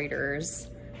 illustrators,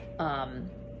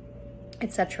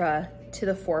 etc. to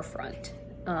the forefront.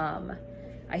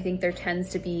 I think there tends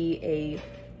to be a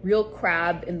real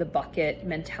crab in the bucket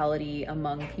mentality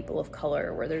among people of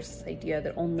color, where there's this idea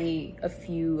that only a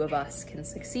few of us can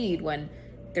succeed when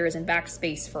there is in fact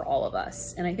space for all of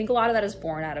us. And I think a lot of that is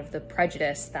born out of the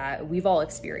prejudice that we've all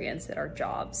experienced at our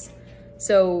jobs.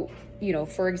 So, you know,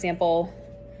 for example,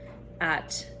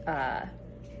 at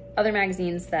other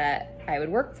magazines that I would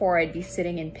work for, I'd be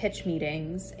sitting in pitch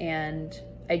meetings and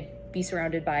I'd be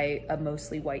surrounded by a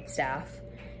mostly white staff.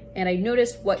 And I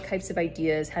noticed what types of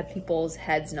ideas had people's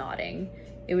heads nodding.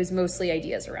 It was mostly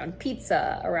ideas around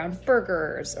pizza, around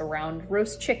burgers, around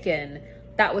roast chicken.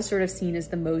 That was sort of seen as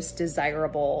the most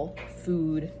desirable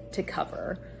food to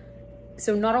cover.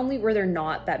 So not only were there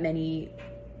not that many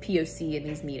POC in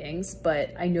these meetings, but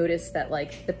I noticed that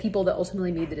like the people that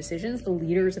ultimately made the decisions, the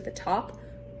leaders at the top,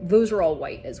 those are all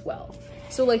white as well.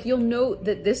 So like you'll note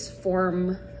that this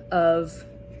form of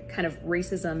kind of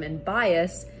racism and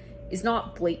bias is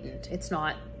not blatant. It's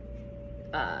not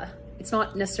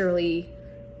necessarily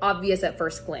obvious at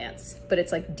first glance, but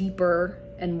it's like deeper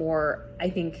and more, I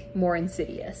think, more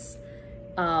insidious.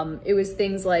 It was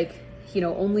things like, you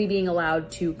know, only being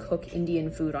allowed to cook Indian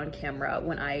food on camera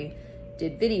when I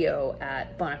did video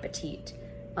at Bon Appetit,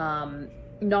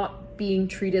 not being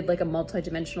treated like a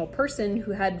multidimensional person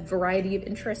who had variety of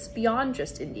interests beyond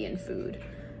just Indian food.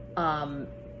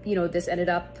 You know, this ended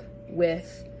up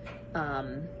with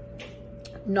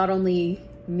not only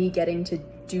me getting to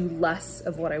do less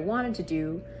of what I wanted to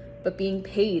do, but being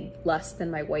paid less than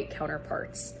my white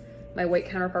counterparts. My white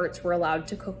counterparts were allowed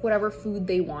to cook whatever food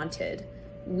they wanted.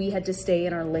 We had to stay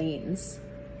in our lanes.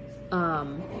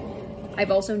 I've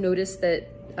also noticed that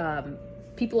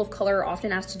people of color are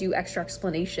often asked to do extra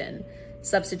explanation,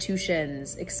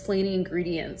 substitutions, explaining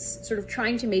ingredients, sort of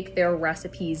trying to make their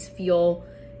recipes feel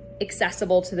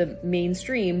accessible to the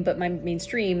mainstream, but my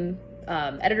mainstream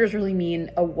editors really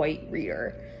mean a white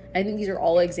reader. I think these are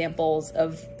all examples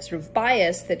of sort of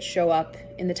bias that show up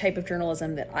in the type of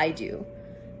journalism that I do.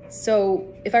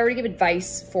 So if I were to give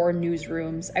advice for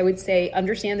newsrooms, I would say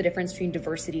understand the difference between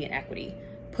diversity and equity.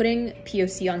 Putting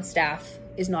POC on staff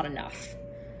is not enough.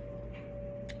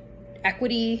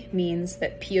 Equity means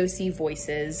that POC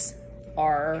voices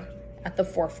are at the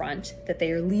forefront, that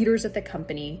they are leaders at the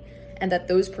company, and that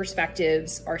those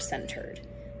perspectives are centered.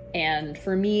 And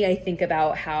for me, I think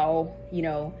about how, you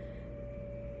know,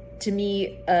 to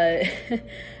me,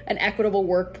 an equitable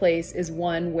workplace is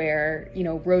one where, you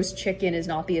know, roast chicken is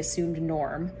not the assumed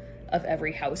norm of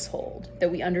every household, that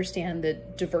we understand the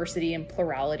diversity and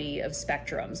plurality of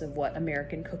spectrums of what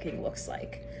American cooking looks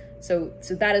like. So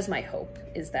that is my hope,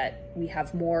 is that we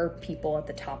have more people at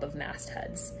the top of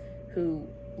mastheads who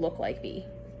look like me.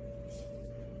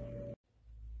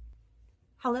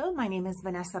 Hello, my name is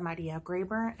Vanessa Maria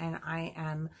Graber, and I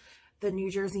am the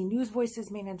New Jersey News Voices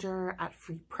Manager at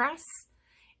Free Press,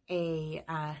 a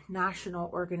national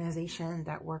organization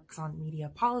that works on media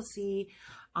policy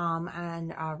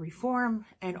and reform,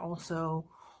 and also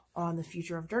on the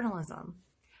future of journalism.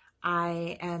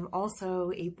 I am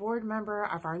also a board member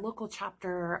of our local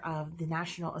chapter of the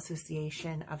National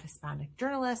Association of Hispanic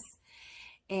Journalists.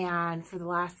 And for the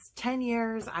last 10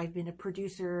 years, I've been a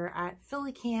producer at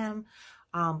PhillyCam,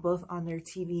 both on their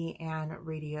TV and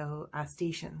radio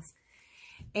stations.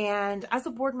 And as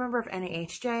a board member of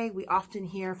NAHJ, we often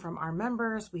hear from our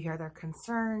members, we hear their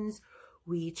concerns,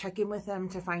 we check in with them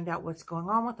to find out what's going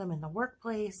on with them in the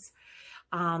workplace.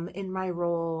 In my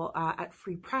role at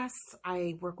Free Press,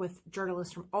 I work with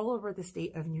journalists from all over the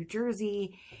state of New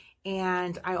Jersey,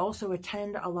 and I also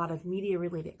attend a lot of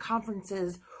media-related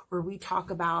conferences where we talk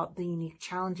about the unique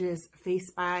challenges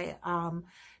faced by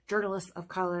journalists of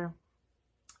color.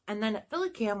 And then at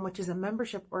PhillyCam, which is a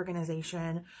membership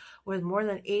organization with more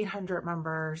than 800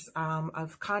 members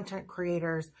of content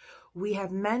creators, we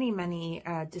have many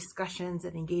discussions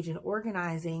and engage in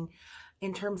organizing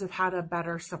in terms of how to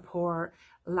better support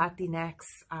Latinx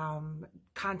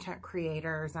content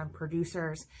creators and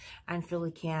producers. And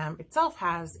PhillyCam itself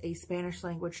has a Spanish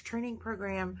language training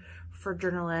program for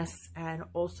journalists, and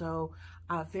also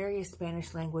various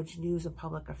Spanish language news and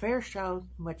public affairs shows,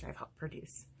 which I've helped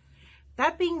produce.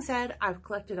 That being said, I've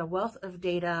collected a wealth of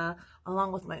data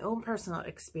along with my own personal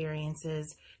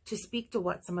experiences to speak to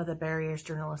what some of the barriers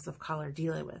journalists of color are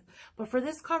dealing with. But for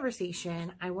this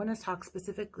conversation, I want to talk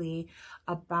specifically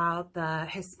about the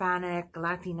Hispanic,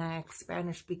 Latinx,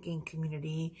 Spanish-speaking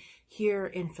community here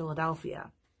in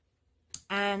Philadelphia.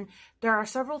 And there are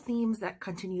several themes that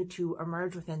continue to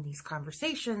emerge within these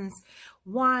conversations.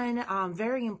 One,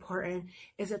 very important,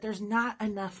 is that there's not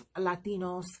enough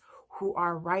Latinos who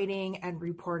are writing and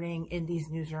reporting in these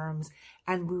newsrooms,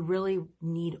 and we really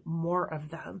need more of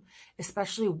them,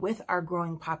 especially with our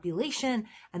growing population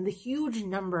and the huge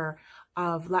number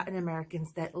of Latin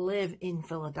Americans that live in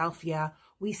Philadelphia.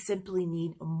 We simply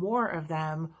need more of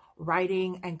them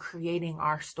writing and creating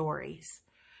our stories.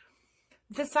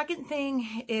 The second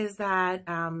thing is that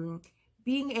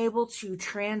being able to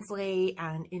translate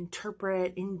and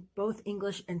interpret in both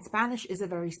English and Spanish is a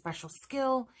very special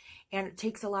skill, and it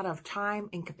takes a lot of time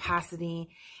and capacity.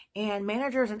 And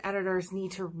managers and editors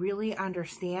need to really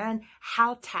understand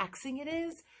how taxing it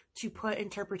is to put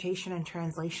interpretation and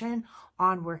translation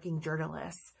on working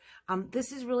journalists.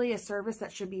 This is really a service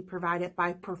that should be provided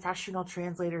by professional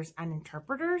translators and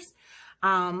interpreters.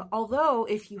 Although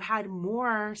if you had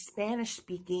more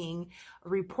Spanish-speaking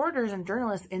reporters and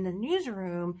journalists in the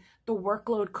newsroom, the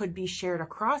workload could be shared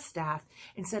across staff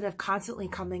instead of constantly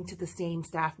coming to the same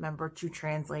staff member to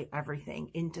translate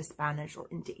everything into Spanish or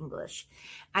into English.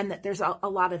 And that there's a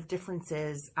lot of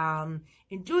differences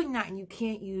in doing that, and you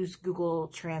can't use Google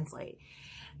Translate.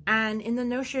 And in the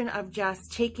notion of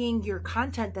just taking your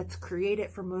content that's created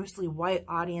for mostly white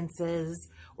audiences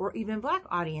or even Black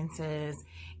audiences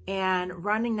and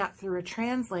running that through a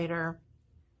translator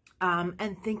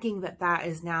and thinking that that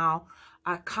is now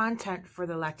content for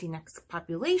the Latinx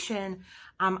population,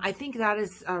 I think that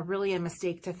is really a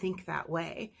mistake to think that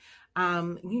way.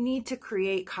 You need to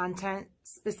create content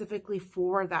specifically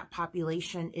for that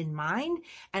population in mind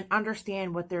and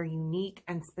understand what their unique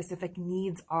and specific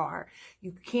needs are.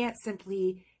 You can't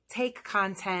simply take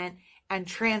content and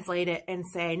translate it and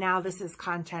say, now this is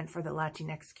content for the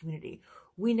Latinx community.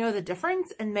 We know the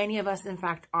difference, and many of us, in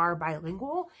fact, are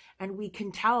bilingual, and we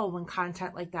can tell when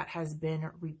content like that has been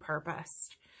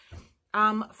repurposed.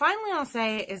 Finally, I'll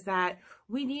say is that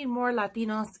we need more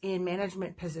Latinos in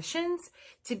management positions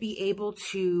to be able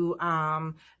to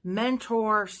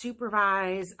mentor,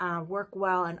 supervise, work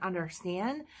well, and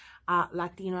understand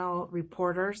Latino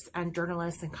reporters and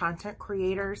journalists and content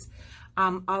creators.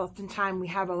 Oftentimes, we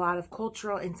have a lot of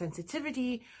cultural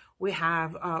insensitivity. We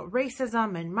have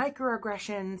racism and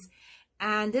microaggressions,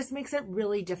 and this makes it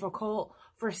really difficult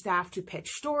for staff to pitch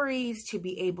stories, to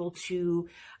be able to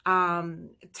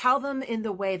tell them in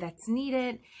the way that's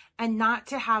needed, and not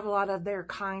to have a lot of their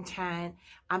content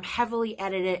heavily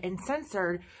edited and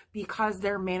censored because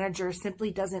their manager simply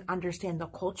doesn't understand the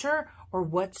culture or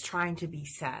what's trying to be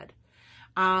said.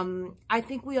 I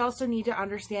think we also need to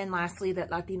understand, lastly,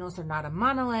 that Latinos are not a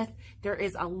monolith. There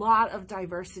is a lot of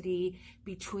diversity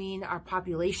between our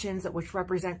populations, which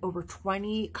represent over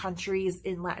 20 countries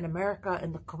in Latin America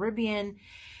and the Caribbean.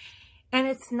 And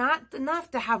it's not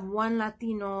enough to have one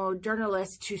Latino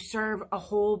journalist to serve a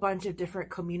whole bunch of different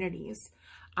communities.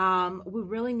 We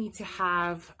really need to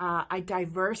have a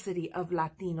diversity of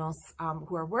Latinos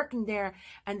who are working there,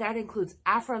 and that includes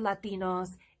Afro-Latinos,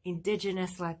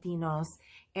 Indigenous Latinos,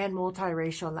 and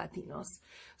multiracial Latinos.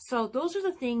 So those are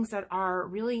the things that are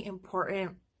really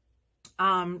important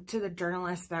to the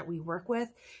journalists that we work with.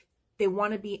 They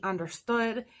want to be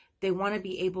understood. They want to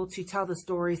be able to tell the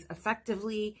stories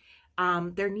effectively.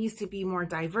 There needs to be more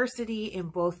diversity in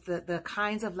both the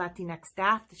kinds of Latinx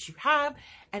staff that you have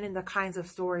and in the kinds of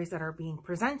stories that are being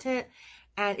presented.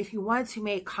 And if you want to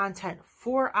make content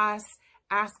for us,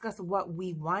 ask us what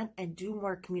we want and do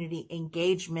more community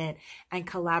engagement and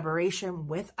collaboration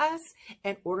with us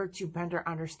in order to better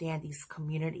understand these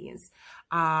communities.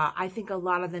 I think a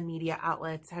lot of the media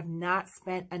outlets have not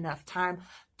spent enough time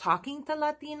talking to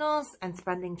Latinos and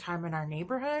spending time in our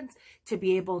neighborhoods to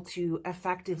be able to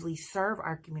effectively serve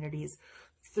our communities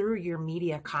through your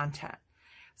media content.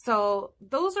 So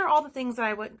those are all the things that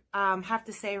I would have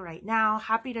to say right now.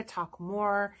 Happy to talk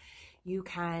more. You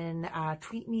can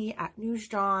tweet me at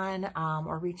NewsJawn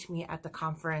or reach me at the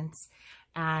conference.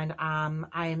 And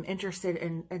I am interested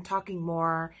in talking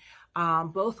more,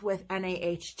 both with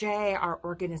NAHJ, our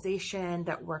organization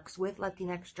that works with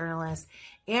Latinx journalists,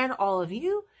 and all of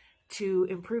you to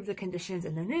improve the conditions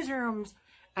in the newsrooms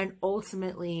and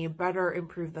ultimately better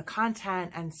improve the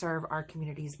content and serve our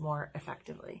communities more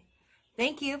effectively.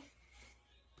 Thank you.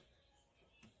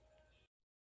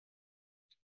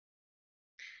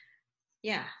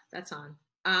 Yeah, that's on.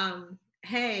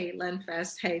 Hey,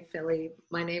 LenFest. Hey, Philly.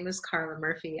 My name is Carla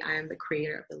Murphy. I am the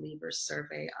creator of the Lieber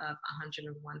Survey of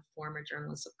 101 former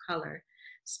journalists of color,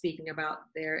 speaking about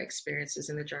their experiences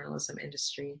in the journalism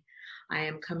industry. I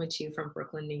am coming to you from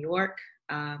Brooklyn, New York.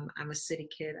 I'm a city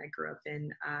kid. I grew up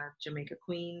in Jamaica,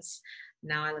 Queens.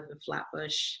 Now I live in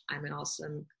Flatbush. I'm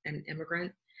also an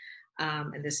immigrant.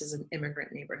 And this is an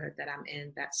immigrant neighborhood that I'm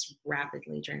in that's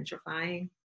rapidly gentrifying.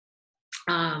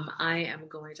 I am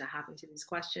going to hop into these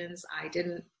questions. I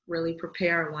didn't really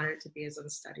prepare. I wanted it to be as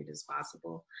unstudied as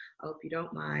possible. I hope you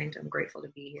don't mind. I'm grateful to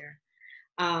be here.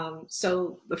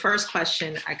 So the first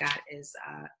question I got is,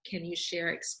 can you share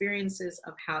experiences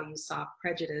of how you saw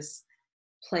prejudice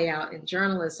play out in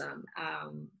journalism?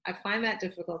 I find that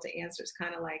difficult to answer. It's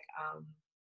kind of like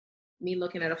me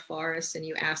looking at a forest and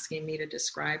you asking me to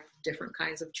describe different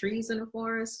kinds of trees in a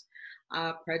forest.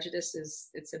 Prejudice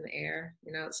it's in the air,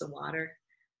 it's the water.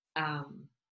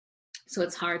 So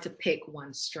it's hard to pick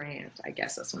one strand, I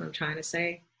guess that's what I'm trying to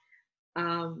say.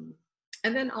 And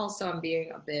then also I'm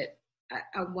being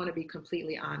I want to be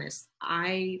completely honest.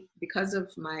 Because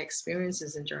of my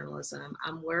experiences in journalism,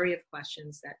 I'm wary of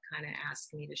questions that kind of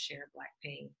ask me to share Black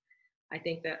pain. I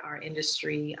think that our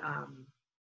industry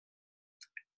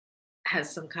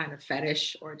has some kind of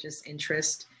fetish or just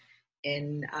interest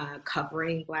in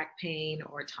covering Black pain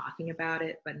or talking about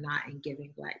it, but not in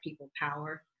giving Black people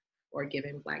power or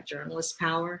giving Black journalists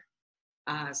power.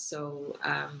 So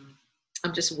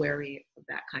I'm just wary of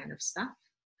that kind of stuff.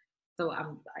 So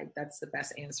that's the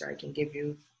best answer I can give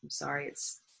you. I'm sorry,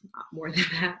 it's not more than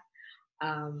that.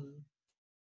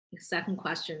 The second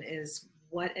question is,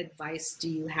 what advice do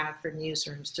you have for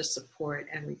newsrooms to support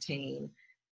and retain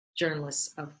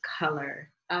journalists of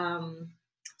color?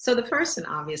 So the first and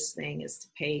obvious thing is to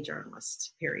pay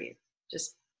journalists, period.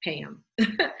 Just pay them.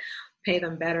 Pay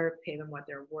them better, pay them what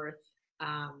they're worth.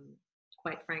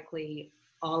 Quite frankly,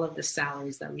 all of the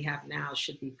salaries that we have now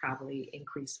should be probably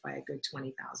increased by a good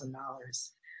 $20,000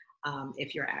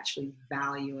 if you're actually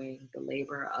valuing the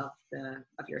labor of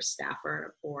your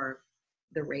staffer or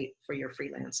the rate for your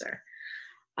freelancer.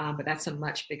 But that's a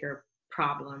much bigger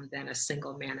problem than a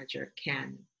single manager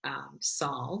can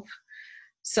solve.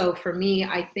 So for me,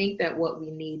 I think that what we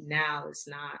need now is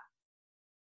not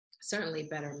certainly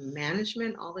better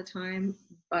management all the time,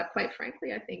 but quite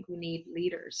frankly, I think we need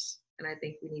leaders, and I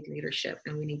think we need leadership,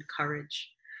 and we need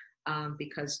courage,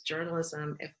 because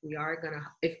journalism, if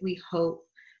we hope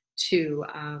to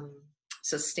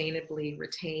sustainably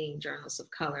retain journalists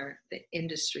of color, the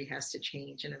industry has to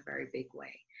change in a very big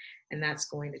way. And that's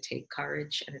going to take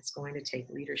courage, and it's going to take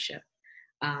leadership.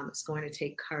 It's going to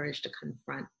take courage to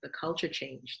confront the culture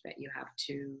change that you have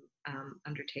to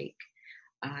undertake.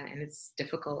 And it's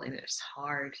difficult and it's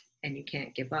hard, and you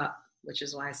can't give up, which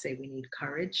is why I say we need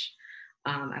courage.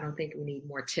 I don't think we need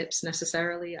more tips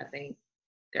necessarily. I think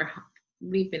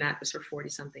we've been at this for 40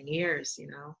 something years,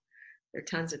 there are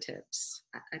tons of tips.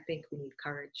 I think we need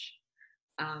courage.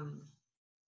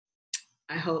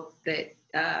 I hope that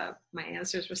my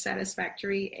answers were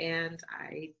satisfactory, and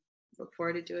I look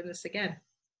forward to doing this again.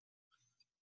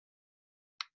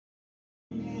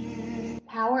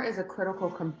 Power is a critical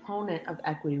component of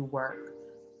equity work.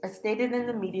 As stated in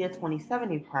the Media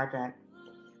 2070 project,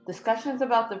 discussions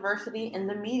about diversity in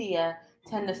the media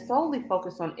tend to solely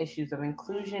focus on issues of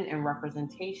inclusion and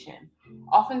representation,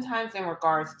 oftentimes in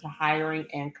regards to hiring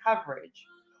and coverage.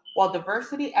 While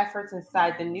diversity efforts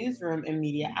inside the newsroom and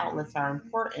media outlets are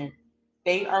important,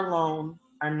 they alone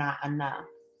are not enough.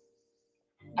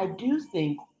 I do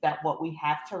think that what we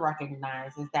have to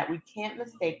recognize is that we can't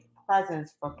mistake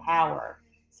presence for power,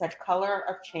 said Color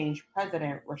of Change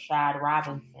President Rashad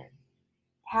Robinson.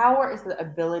 Power is the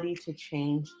ability to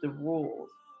change the rules.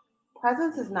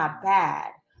 Presence is not bad,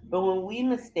 but when we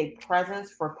mistake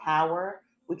presence for power,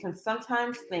 we can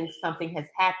sometimes think something has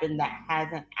happened that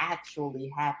hasn't actually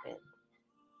happened.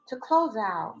 To close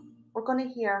out, we're going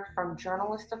to hear from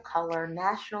journalists of color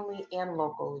nationally and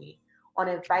locally on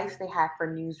advice they have for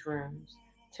newsrooms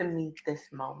to meet this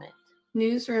moment.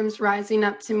 Newsrooms rising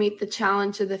up to meet the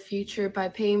challenge of the future by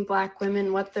paying Black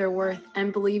women what they're worth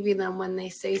and believing them when they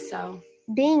say so.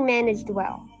 Being managed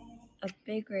well. A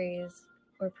big raise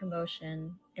or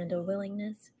promotion, and a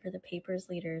willingness for the paper's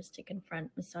leaders to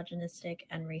confront misogynistic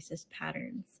and racist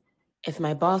patterns. If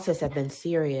my bosses had been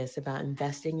serious about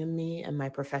investing in me and my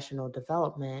professional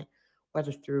development,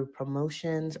 whether through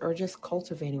promotions or just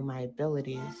cultivating my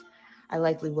abilities, I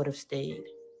likely would have stayed.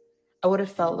 I would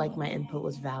have felt like my input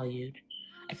was valued.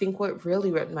 I think what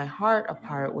really ripped my heart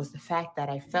apart was the fact that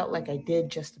I felt like I did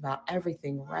just about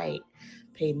everything right,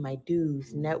 paid my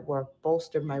dues, networked,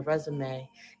 bolstered my resume,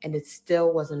 and it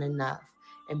still wasn't enough,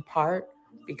 in part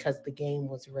because the game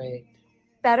was rigged.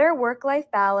 Better work-life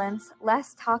balance,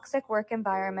 less toxic work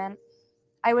environment.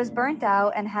 I was burnt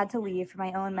out and had to leave for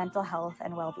my own mental health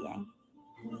and well-being.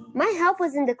 My health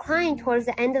was in decline towards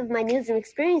the end of my newsroom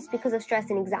experience because of stress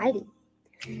and anxiety.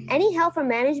 Any help from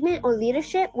management or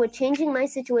leadership with changing my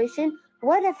situation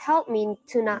would have helped me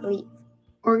to not leave.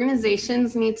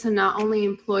 Organizations need to not only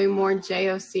employ more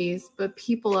JOCs, but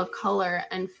people of color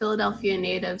and Philadelphia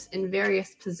natives in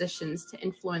various positions to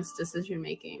influence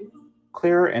decision-making.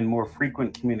 Clearer and more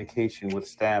frequent communication with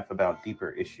staff about deeper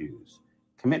issues.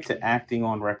 Commit to acting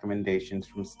on recommendations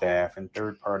from staff and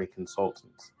third-party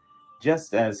consultants,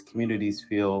 just as communities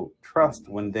feel trust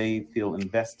when they feel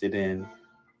invested in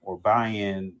or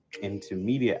buy-in into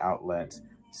media outlets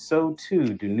so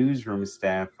too do newsroom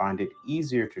staff find it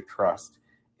easier to trust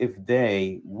if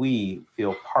we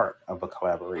feel part of a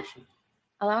collaboration.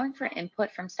 Allowing for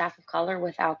input from staff of color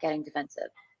without getting defensive.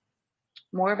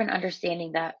 More of an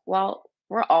understanding that, while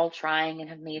we're all trying and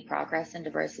have made progress in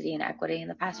diversity and equity in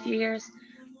the past few years,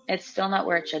 it's still not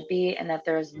where it should be, and that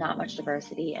there's not much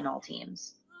diversity in all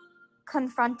teams.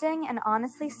 Confronting and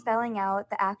honestly spelling out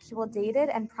the actual dated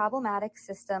and problematic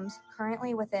systems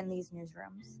currently within these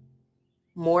newsrooms.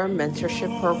 More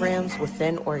mentorship programs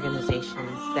within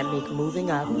organizations that make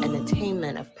moving up and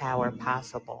attainment of power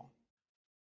possible.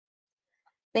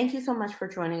 Thank you so much for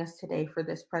joining us today for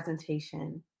this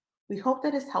presentation. We hope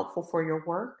that it's helpful for your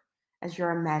work as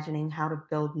you're imagining how to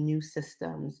build new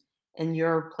systems in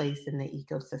your place in the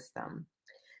ecosystem.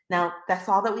 Now, that's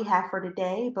all that we have for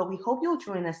today, but we hope you'll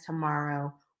join us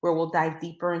tomorrow, where we'll dive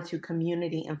deeper into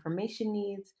community information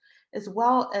needs, as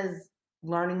well as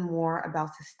learning more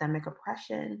about systemic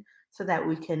oppression so that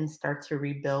we can start to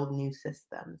rebuild new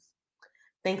systems.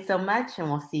 Thanks so much, and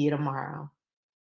we'll see you tomorrow.